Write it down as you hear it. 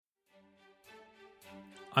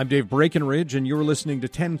I'm Dave Breckenridge, and you're listening to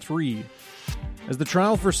 10-3. As the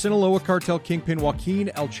trial for Sinaloa cartel kingpin Joaquin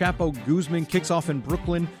El Chapo Guzman kicks off in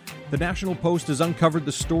Brooklyn, the National Post has uncovered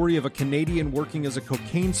the story of a Canadian working as a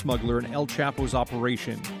cocaine smuggler in El Chapo's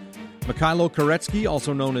operation. Mikhailo Koretsky,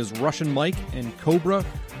 also known as Russian Mike and Cobra,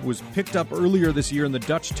 was picked up earlier this year in the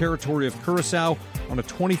Dutch territory of Curaçao on a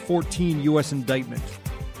 2014 U.S. indictment.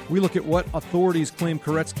 We look at what authorities claim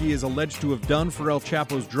Koretsky is alleged to have done for El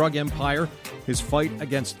Chapo's drug empire, his fight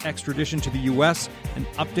against extradition to the U.S., and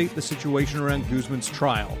update the situation around Guzman's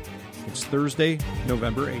trial. It's Thursday,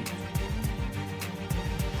 November 8th.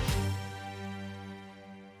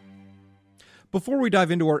 Before we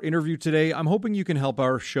dive into our interview today, I'm hoping you can help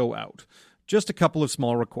our show out. Just a couple of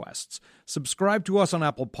small requests. Subscribe to us on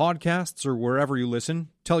Apple Podcasts or wherever you listen.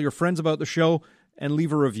 Tell your friends about the show and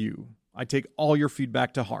leave a review. I take all your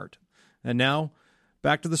feedback to heart. And now,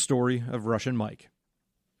 back to the story of Russian Mike.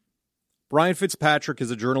 Brian Fitzpatrick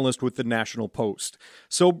is a journalist with the National Post.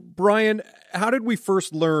 So, Brian, how did we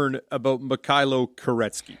first learn about Mikhailo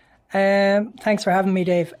Koretsky? Thanks for having me,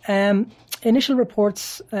 Dave. Initial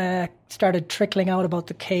reports started trickling out about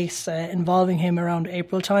the case involving him around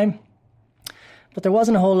April time. But there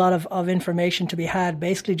wasn't a whole lot of information to be had,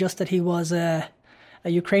 basically just that he was a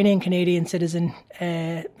Ukrainian-Canadian citizen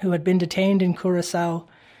who had been detained in Curaçao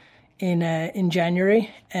in January.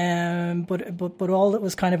 But all that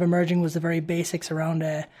was kind of emerging was the very basics around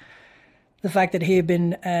the fact that he had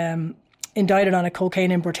been indicted on a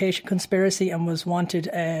cocaine importation conspiracy and was wanted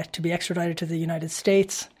to be extradited to the United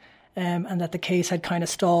States, and that the case had kind of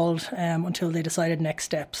stalled until they decided next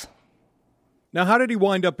steps. Now, how did he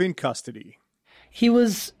wind up in custody? He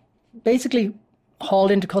was basically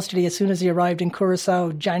hauled into custody as soon as he arrived in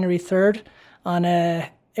Curaçao January 3rd on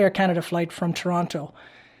a Air Canada flight from Toronto.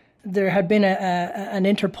 There had been an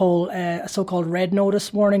Interpol, a so-called red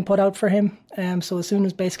notice warning put out for him. So as soon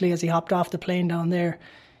as he hopped off the plane down there,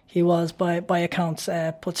 he was, by accounts,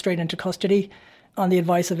 put straight into custody on the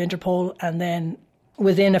advice of Interpol. And then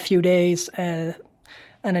within a few days, an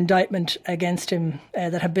indictment against him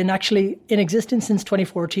that had been actually in existence since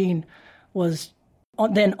 2014 was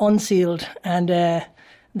then unsealed, and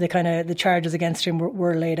the charges against him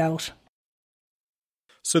were laid out.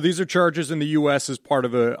 So these are charges in the U.S. as part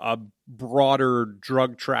of a broader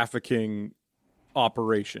drug trafficking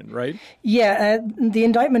operation, right? Yeah, the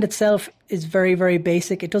indictment itself is very, very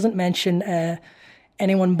basic. It doesn't mention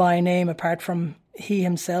anyone by name apart from he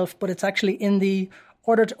himself, but it's actually in the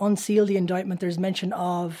order to unseal the indictment. There's mention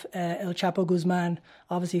of El Chapo Guzman,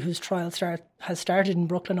 obviously whose trial has started in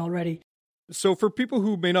Brooklyn already. So for people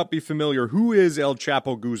who may not be familiar, who is El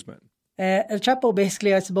Chapo Guzman? El Chapo,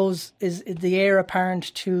 basically, I suppose, is the heir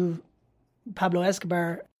apparent to Pablo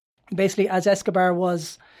Escobar. Basically, as Escobar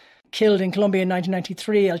was killed in Colombia in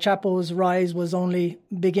 1993, El Chapo's rise was only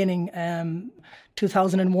beginning.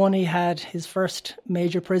 2001, he had his first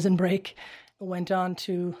major prison break. Went on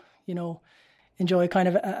to, enjoy kind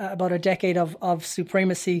of about a decade of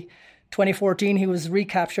supremacy. 2014, he was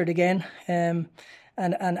recaptured again.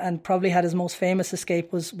 And probably had his most famous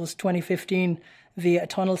escape was 2015 via a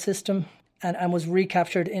tunnel system, and was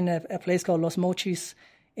recaptured in a place called Los Mochis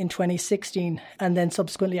in 2016, and then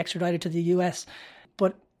subsequently extradited to the US.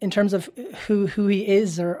 But in terms of who he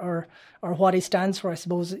is or what he stands for, I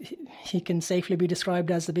suppose he can safely be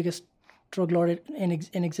described as the biggest drug lord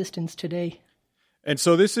in existence today. And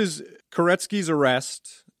so this is Koretsky's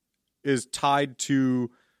arrest is tied to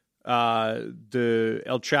the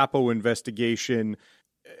El Chapo investigation.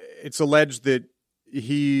 It's alleged that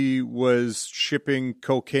he was shipping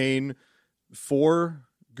cocaine for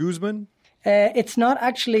Guzman. It's not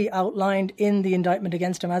actually outlined in the indictment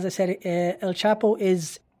against him. As I said, El Chapo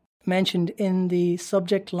is mentioned in the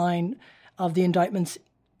subject line of the indictment's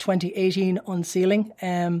 2018 unsealing.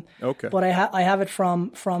 Okay. But I have it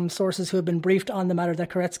from sources who have been briefed on the matter that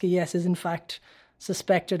Koretsky, yes, is in fact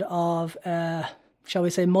suspected of shall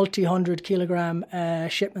we say, multi-hundred kilogram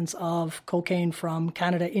shipments of cocaine from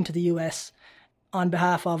Canada into the US on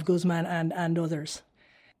behalf of Guzman and others.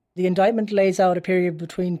 The indictment lays out a period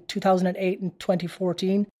between 2008 and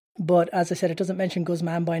 2014, but as I said, it doesn't mention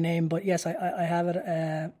Guzman by name. But yes, I have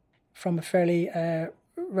it from a fairly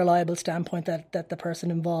reliable standpoint that the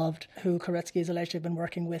person involved, who Koretsky is alleged to have been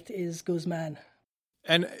working with, is Guzman.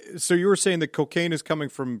 And so you were saying that cocaine is coming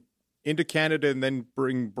from into Canada and then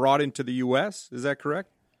brought into the U.S., is that correct?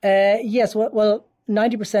 Yes, well,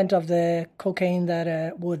 90% of the cocaine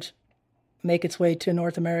that would make its way to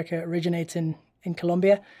North America originates in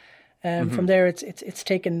Colombia. From there, it's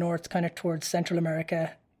taken north, kind of towards Central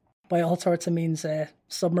America, by all sorts of means,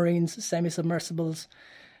 submarines, semi-submersibles,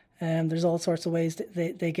 There's all sorts of ways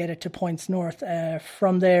that they get it to points north.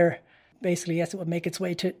 From there, basically, yes, it would make its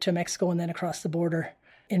way to Mexico and then across the border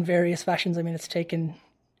in various fashions. I mean, it's taken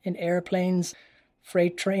in airplanes,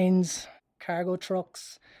 freight trains, cargo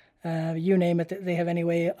trucks, you name it. They have any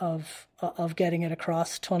way of getting it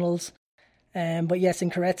across tunnels. But yes,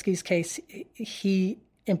 in Koretsky's case, he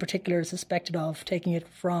in particular is suspected of taking it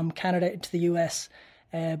from Canada to the US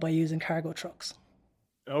by using cargo trucks.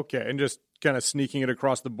 Okay, and just kind of sneaking it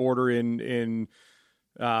across the border in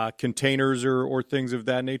containers or things of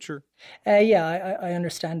that nature? Yeah, I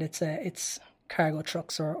understand it's cargo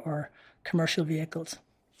trucks or commercial vehicles.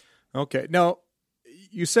 Okay. Now,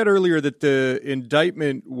 you said earlier that the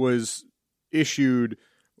indictment was issued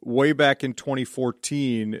way back in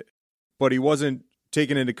 2014, but he wasn't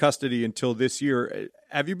taken into custody until this year.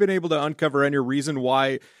 Have you been able to uncover any reason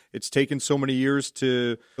why it's taken so many years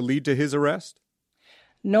to lead to his arrest?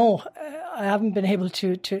 No, I haven't been able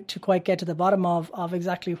to quite get to the bottom of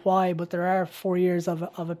exactly why, but there are 4 years of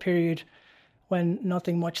a period when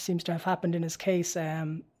nothing much seems to have happened in his case.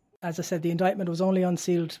 As I said, the indictment was only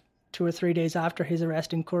unsealed 2 or 3 days after his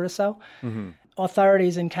arrest in Curaçao. Mm-hmm.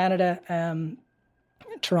 Authorities in Canada,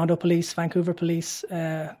 Toronto Police, Vancouver Police,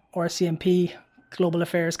 RCMP, Global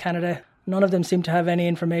Affairs Canada, none of them seem to have any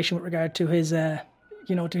information with regard to his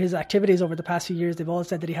to his activities over the past few years. They've all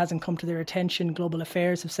said that he hasn't come to their attention. Global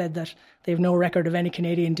Affairs have said that they have no record of any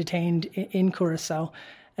Canadian detained in Curaçao.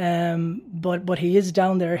 But he is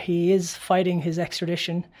down there. He is fighting his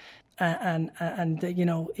extradition, and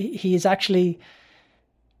he is actually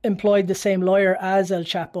employed the same lawyer as El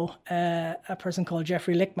Chapo, a person called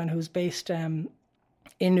Jeffrey Lichtman, who's based in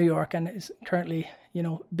New York and is currently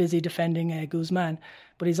busy defending Guzman.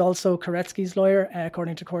 But he's also Koretsky's lawyer,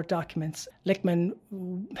 according to court documents. Lichtman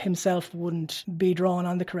himself wouldn't be drawn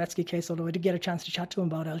on the Koretsky case, although I did get a chance to chat to him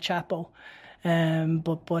about El Chapo.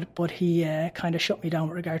 But he kind of shut me down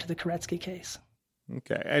with regard to the Koretsky case.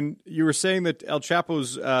 Okay. And you were saying that El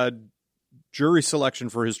Chapo's jury selection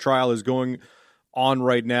for his trial is going on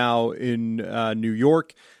right now in New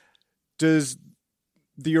York. Does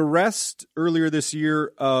the arrest earlier this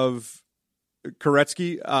year of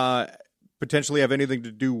Koretsky potentially have anything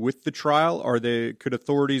to do with the trial? Could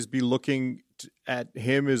authorities be looking at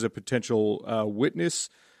him as a potential witness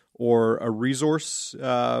or a resource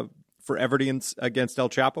for evidence against El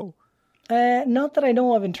Chapo? Not that I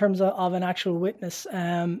know of in terms of an actual witness.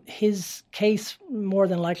 His case more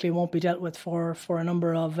than likely won't be dealt with for a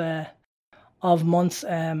number of months.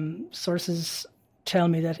 Sources tell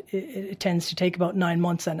me that it tends to take about 9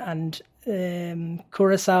 months, and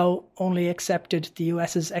Curaçao only accepted the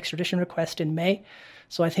US's extradition request in May,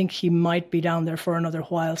 so I think he might be down there for another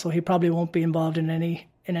while. So he probably won't be involved in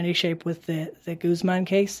any shape with the Guzman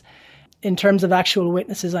case. In terms of actual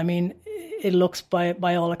witnesses, I mean, it looks by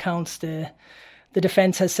all accounts the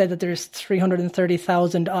defense has said that there's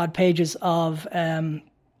 330,000 odd pages of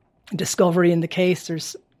discovery in the case.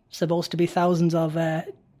 There's supposed to be thousands of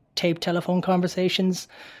taped telephone conversations,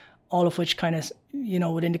 all of which kind of,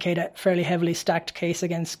 would indicate a fairly heavily stacked case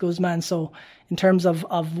against Guzman. So in terms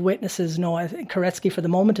of witnesses, no, I think Koretsky for the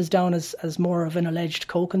moment is down as more of an alleged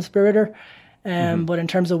co-conspirator. But in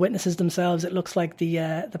terms of witnesses themselves, it looks like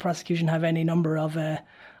the prosecution have any number of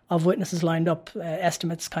witnesses lined up.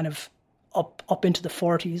 Estimates kind of up into the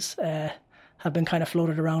 40s have been kind of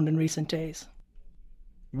floated around in recent days.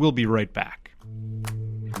 We'll be right back.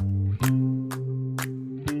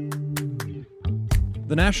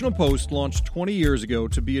 The National Post launched 20 years ago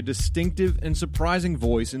to be a distinctive and surprising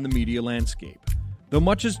voice in the media landscape. Though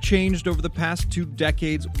much has changed over the past 2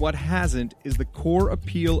 decades, what hasn't is the core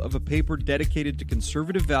appeal of a paper dedicated to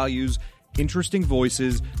conservative values, interesting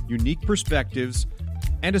voices, unique perspectives,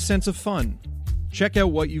 and a sense of fun. Check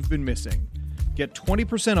out what you've been missing. Get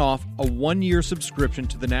 20% off a 1-year subscription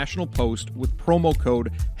to the National Post with promo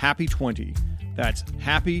code HAPPY20. That's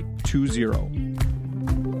HAPPY20.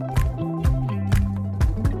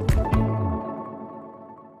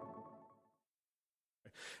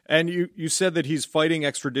 And you said that he's fighting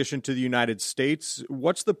extradition to the United States.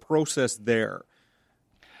 What's the process there?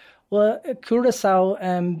 Well,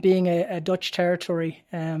 Curaçao, being a Dutch territory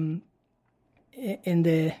in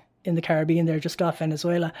the Caribbean, there just off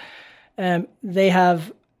Venezuela, they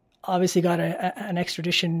have obviously got an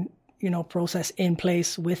extradition, process in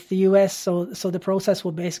place with the US. So the process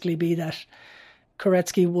will basically be that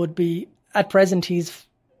Koretsky would be, at present, he's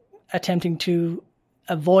attempting to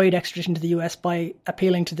avoid extradition to the US by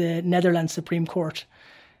appealing to the Netherlands Supreme Court,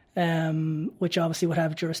 which obviously would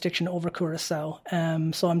have jurisdiction over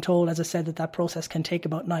Curaçao. So I'm told, as I said, that process can take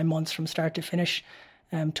about 9 months from start to finish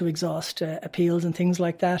to exhaust appeals and things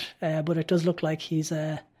like that. But it does look like he's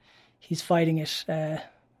he's fighting it,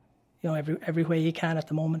 every way he can at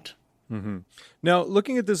the moment. Mm-hmm. Now,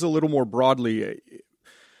 looking at this a little more broadly,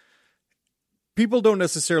 people don't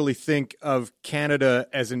necessarily think of Canada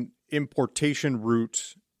as an importation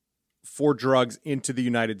route for drugs into the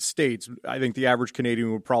United States. I think the average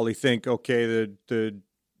Canadian would probably think, okay, the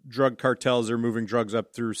drug cartels are moving drugs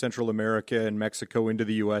up through Central America and Mexico into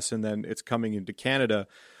the U.S., and then it's coming into Canada.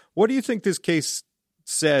 What do you think this case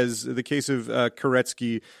says, the case of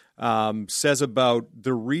Koretsky, says about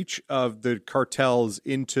the reach of the cartels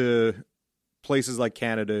into places like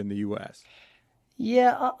Canada and the U.S.?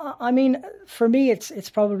 Yeah, I mean, for me, it's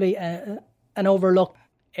probably an overlooked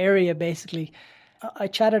area, basically. I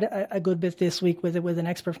chatted a good bit this week with an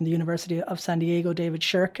expert from the University of San Diego, David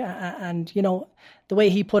Shirk, and the way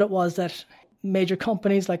he put it was that major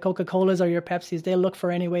companies like Coca-Cola's or your Pepsi's, they'll look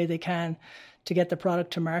for any way they can to get the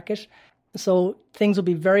product to market. So things will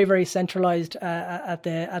be very, very centralized at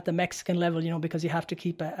the Mexican level, because you have to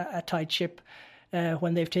keep a tight ship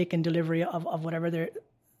when they've taken delivery of whatever their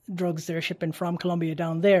drugs they're shipping from Colombia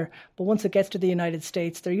down there. But once it gets to the United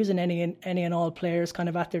States, they're using any and all players kind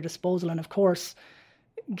of at their disposal. And of course,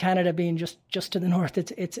 Canada being just to the north,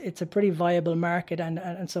 it's a pretty viable market,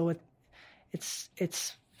 and so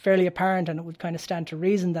it's fairly apparent, and it would kind of stand to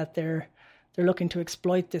reason that they're looking to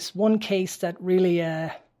exploit this. One case that really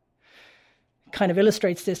kind of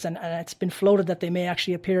illustrates this, and it's been floated that they may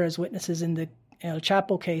actually appear as witnesses in the El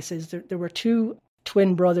Chapo case, is there were two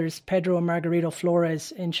twin brothers, Pedro and Margarito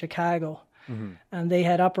Flores, in Chicago, and they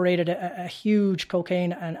had operated a huge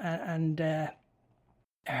cocaine and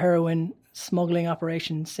heroin smuggling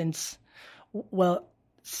operation since the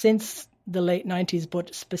late 90s,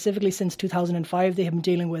 but specifically since 2005. They have been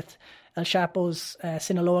dealing with El Chapo's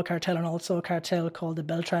Sinaloa cartel and also a cartel called the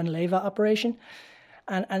Beltran Leyva operation.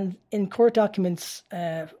 And in court documents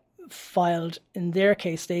filed in their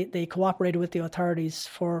case, they cooperated with the authorities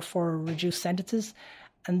for reduced sentences,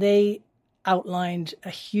 and they outlined a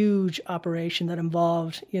huge operation that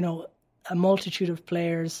involved, a multitude of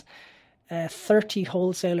players, 30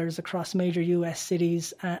 wholesalers across major US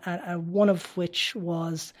cities, and one of which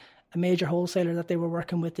was a major wholesaler that they were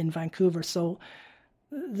working with in Vancouver. So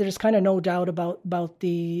there's kind of no doubt about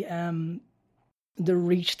the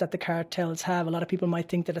reach that the cartels have. A lot of people might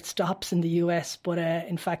think that it stops in the US, but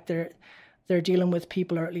in fact they're dealing with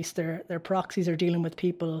people, or at least their proxies are dealing with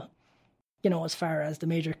people, as far as the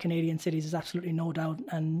major Canadian cities. Is absolutely no doubt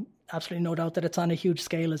that it's on a huge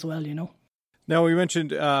scale as well, Now,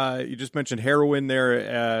 you just mentioned heroin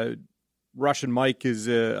there. Russian Mike is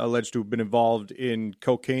alleged to have been involved in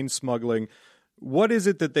cocaine smuggling. What is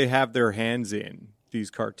it that they have their hands in, these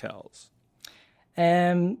cartels?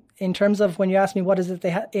 In terms of, when you ask me what is it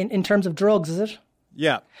they have, in terms of drugs, is it?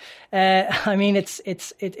 Yeah. I mean,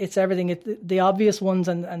 it's everything. The obvious ones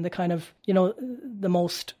and the kind of, the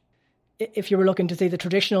most, if you were looking to see, the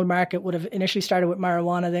traditional market would have initially started with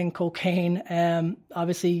marijuana, then cocaine,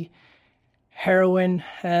 obviously heroin,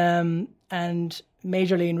 and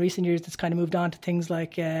majorly in recent years, it's kind of moved on to things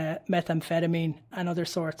like methamphetamine and other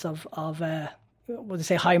sorts of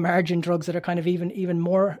high margin drugs that are kind of even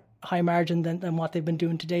more high margin than what they've been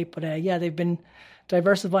doing to date. But they've been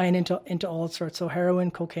diversifying into all sorts. So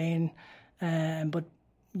heroin, cocaine, but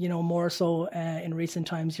more so in recent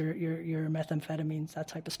times your methamphetamines, that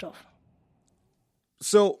type of stuff.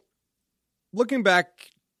 So, looking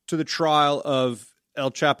back to the trial of El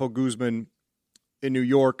Chapo Guzman in New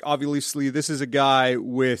York, obviously this is a guy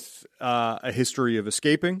with a history of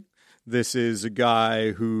escaping. This is a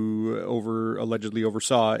guy who allegedly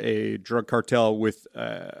oversaw a drug cartel with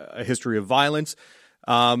a history of violence.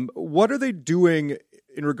 What are they doing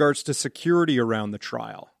in regards to security around the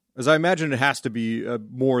trial? As I imagine it has to be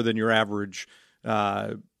more than your average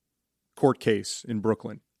court case in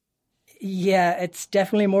Brooklyn. Yeah, it's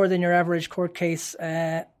definitely more than your average court case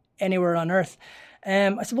anywhere on earth.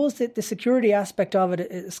 I suppose that the security aspect of it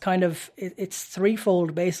is kind of, it's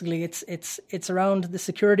threefold basically. It's around the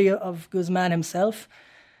security of Guzman himself.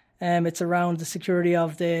 It's around the security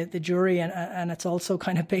of the jury, and it's also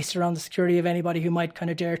kind of based around the security of anybody who might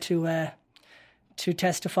kind of dare to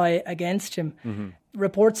testify against him. Mm-hmm.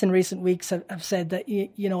 Reports in recent weeks have said that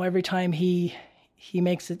every time he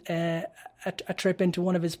makes a trip into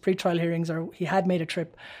one of his pretrial hearings, or he had made a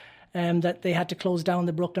trip, that they had to close down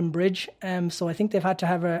the Brooklyn Bridge. So I think they've had to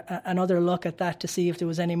have another look at that to see if there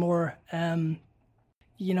was any more, kind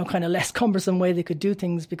of less cumbersome way they could do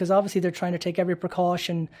things, because obviously they're trying to take every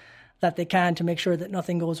precaution that they can to make sure that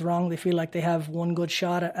nothing goes wrong. They feel like they have one good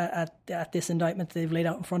shot at this indictment they've laid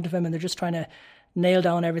out in front of him, and they're just trying to nail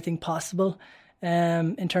down everything possible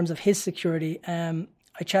in terms of his security.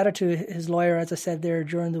 I chatted to his lawyer, as I said there,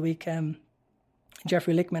 during the week,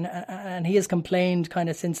 Jeffrey Lichtman, and he has complained kind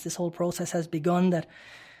of since this whole process has begun that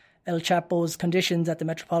El Chapo's conditions at the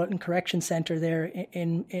Metropolitan Correction Center there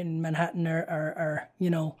in Manhattan are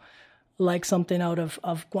like something out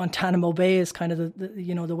of Guantanamo Bay is kind of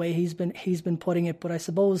the way he's been putting it. But I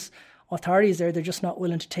suppose authorities there, they're just not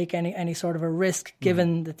willing to take any sort of a risk,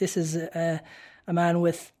 given that this is a man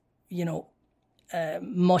with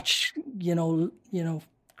much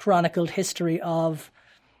chronicled history of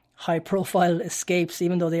high profile escapes,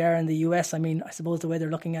 even though they are in the US. I mean, I suppose the way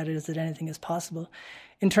they're looking at it is that anything is possible.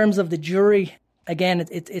 In terms of the jury, again,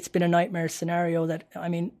 it's been a nightmare scenario. That, I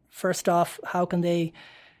mean, first off, how can they,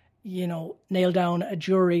 nail down a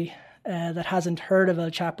jury that hasn't heard of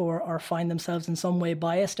El Chapo or find themselves in some way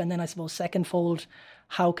biased? And then I suppose secondfold,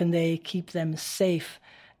 how can they keep them safe?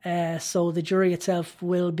 So the jury itself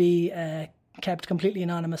will be kept completely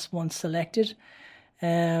anonymous once selected.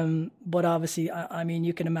 But obviously, I mean,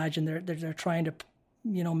 you can imagine they're trying to,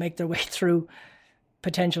 make their way through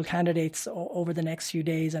potential candidates over the next few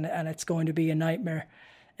days, and it's going to be a nightmare.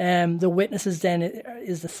 The witnesses then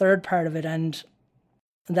is the third part of it, and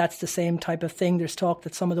that's the same type of thing. There's talk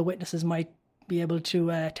that some of the witnesses might be able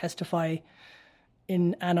to testify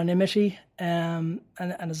in anonymity, and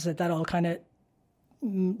as I said, that all kind of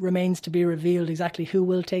remains to be revealed exactly who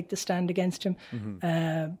will take the stand against him.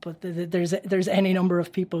 Mm-hmm. But there's any number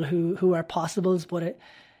of people who are possibles, but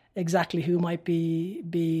exactly who might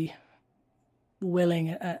be willing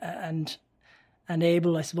and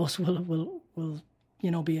able, I suppose, will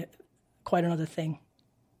be quite another thing.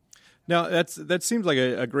 Now, that seems like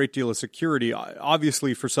a great deal of security.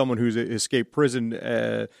 Obviously, for someone who's escaped prison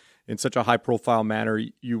in such a high-profile manner,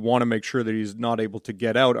 you want to make sure that he's not able to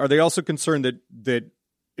get out. Are they also concerned that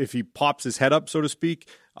if he pops his head up, so to speak,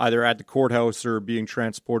 either at the courthouse or being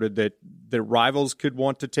transported, that rivals could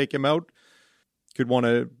want to take him out, could want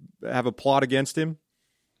to have a plot against him?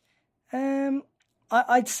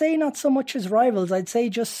 I'd say not so much his rivals. I'd say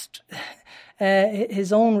just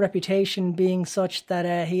his own reputation being such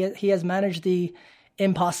that he has managed the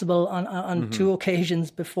impossible on mm-hmm. two occasions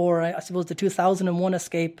before. I suppose the 2001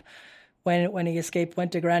 escape, when he escaped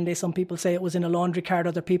Puente Grande, some people say it was in a laundry cart.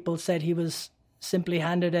 Other people said he was simply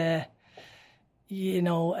handed a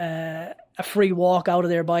free walk out of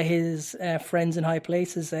there by his friends in high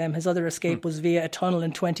places. His other escape was via a tunnel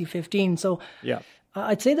in 2015. So yeah.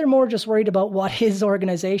 I'd say they're more just worried about what his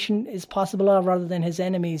organization is possible of rather than his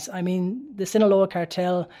enemies. I mean, the Sinaloa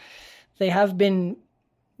cartel, they have been,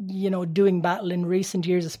 doing battle in recent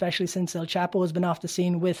years, especially since El Chapo has been off the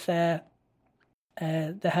scene with the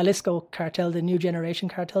Jalisco cartel, the New Generation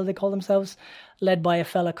cartel, they call themselves, led by a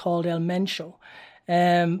fella called El Mencho.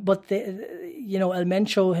 But El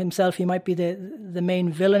Mencho himself, he might be the main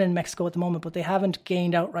villain in Mexico at the moment, but they haven't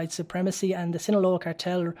gained outright supremacy, and the Sinaloa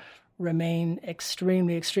cartel remain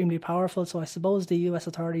extremely, extremely powerful. So I suppose the U.S.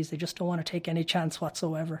 authorities, they just don't want to take any chance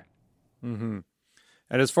whatsoever. Mm-hmm.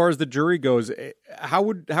 And as far as the jury goes, how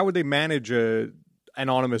would they manage an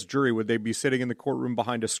anonymous jury? Would they be sitting in the courtroom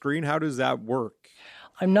behind a screen? How does that work?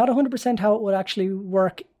 I'm not 100% how it would actually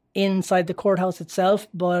work inside the courthouse itself,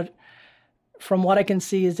 but from what I can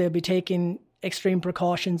see is they'll be taking extreme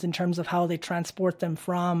precautions in terms of how they transport them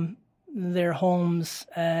from their homes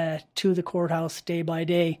to the courthouse day by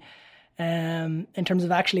day. In terms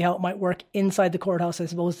of actually how it might work inside the courthouse, I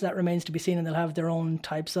suppose that remains to be seen, and they'll have their own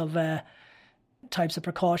types of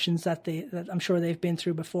precautions that I'm sure they've been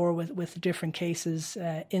through before with different cases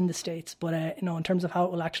in the States. But in terms of how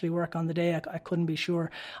it will actually work on the day, I couldn't be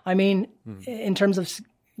sure. I mean, in terms of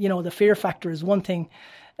the fear factor is one thing.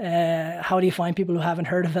 How do you find people who haven't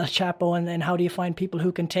heard of El Chapo, and then how do you find people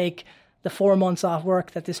who can take the 4 months off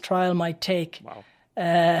work that this trial might take? Wow.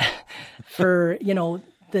 For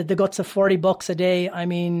the guts of $40 a day? I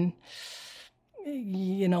mean,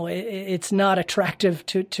 it's not attractive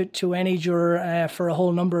to any juror for a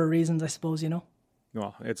whole number of reasons, I suppose,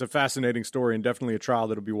 Well, it's a fascinating story and definitely a trial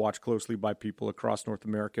that'll be watched closely by people across North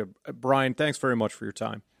America. Brian, thanks very much for your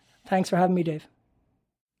time. Thanks for having me, Dave.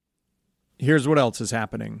 Here's what else is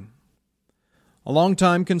happening. A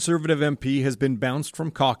longtime Conservative MP has been bounced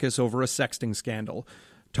from caucus over a sexting scandal.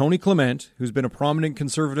 Tony Clement, who's been a prominent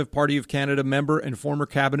Conservative Party of Canada member and former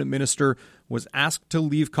cabinet minister, was asked to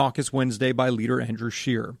leave caucus Wednesday by leader Andrew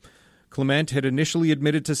Scheer. Clement had initially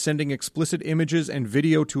admitted to sending explicit images and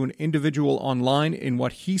video to an individual online in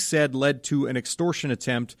what he said led to an extortion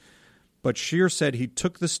attempt, but Scheer said he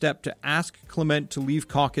took the step to ask Clement to leave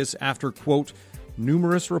caucus after, quote,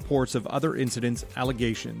 numerous reports of other incidents,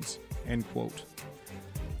 allegations, end quote.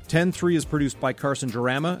 10-3 is produced by Carson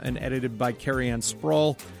Jarama and edited by Carrie Ann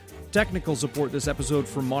Sproul. Technical support this episode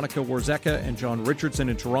from Monica Warzeka and John Richardson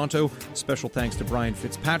in Toronto. Special thanks to Brian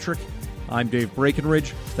Fitzpatrick. I'm Dave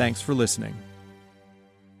Breckenridge. Thanks for listening.